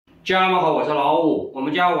家人们好，我是老五。我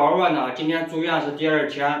们家玩玩呢，今天住院是第2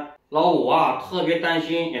天，老五啊特别担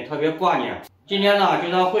心，也特别挂念。今天呢，就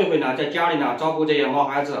让慧慧呢在家里呢照顾这些毛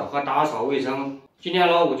孩子和打扫卫生。今天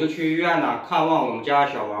老五就去医院呢看望我们家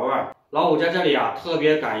小玩玩。老五在这里啊特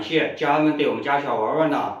别感谢家人们对我们家小玩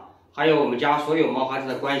玩呢，还有我们家所有毛孩子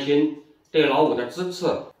的关心，对老五的支持。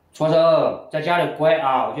出生在家里乖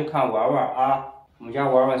啊，我去看玩玩啊。我们家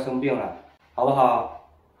玩玩生病了，好不好？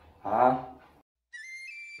啊？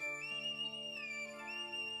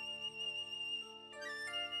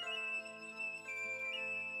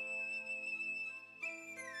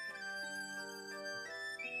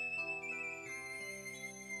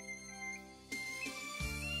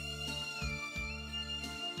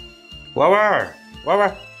玩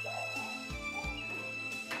玩，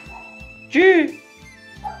去，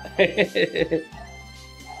嘿嘿嘿嘿嘿。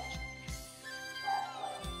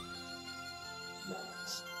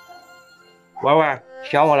玩玩，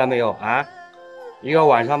想我了没有啊？一个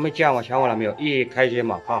晚上没见我，想我了没有？咦，开心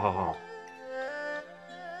吗？好好好。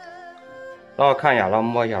让我看一下，让我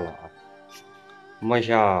摸一下了啊，摸一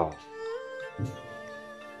下，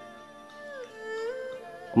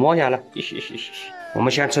摸一下了。我们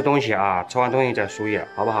先吃东西啊，吃完东西再输液，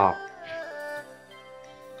好不好？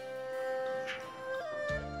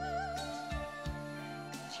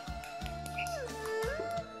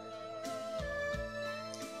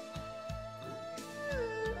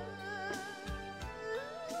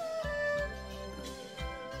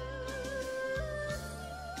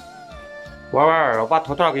玩玩，我把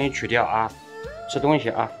头套给你取掉啊，吃东西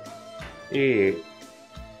啊。咦，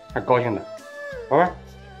还高兴呢。玩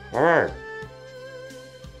玩。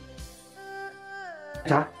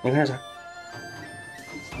啥？你看啥？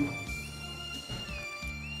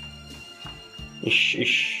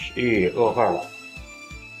咦，饿坏了。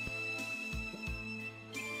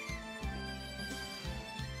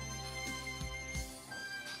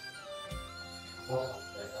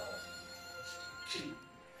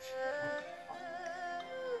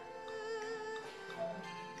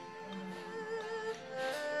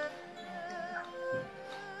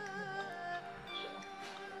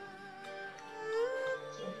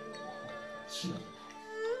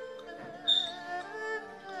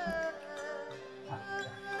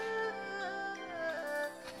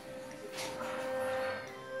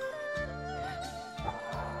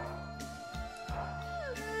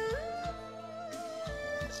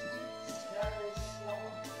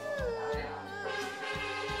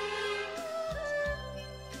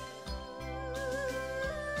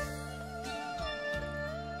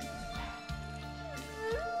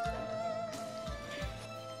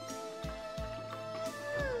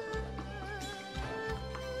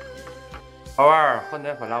玩玩，喝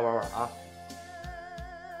奶粉了，玩玩啊！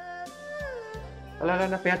来，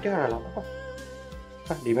不要掉下来了，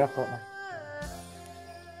快里面喝啊！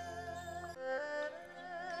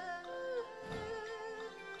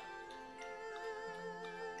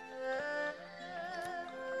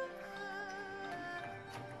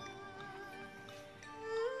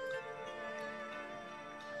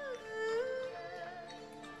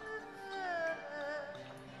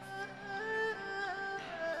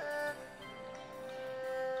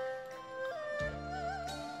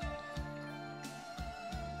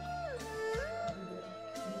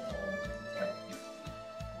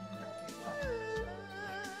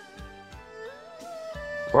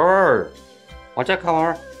玩玩，往这看玩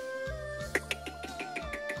玩。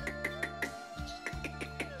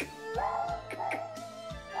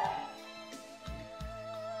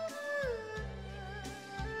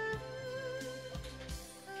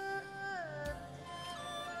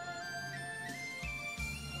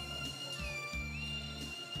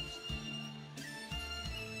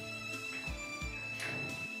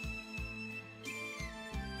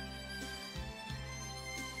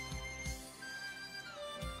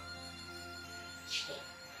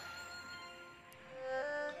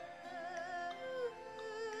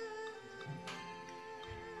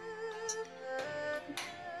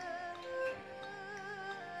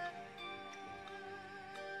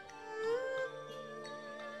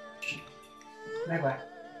来乖，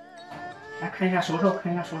来看一下手手，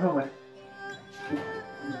看一下手手乖。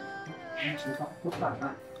手手不看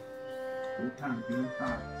啊，不看。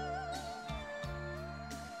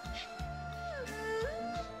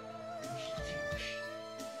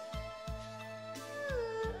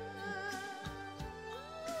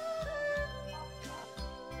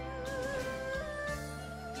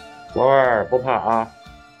玩玩不怕啊，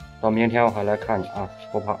到明天我还来看你啊，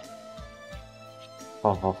不怕。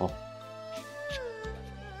好。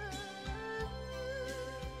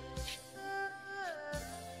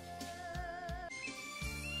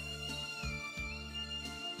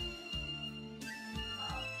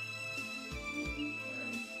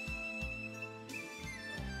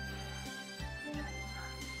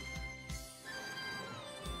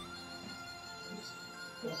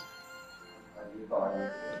我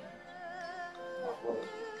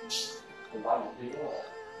拿你这用。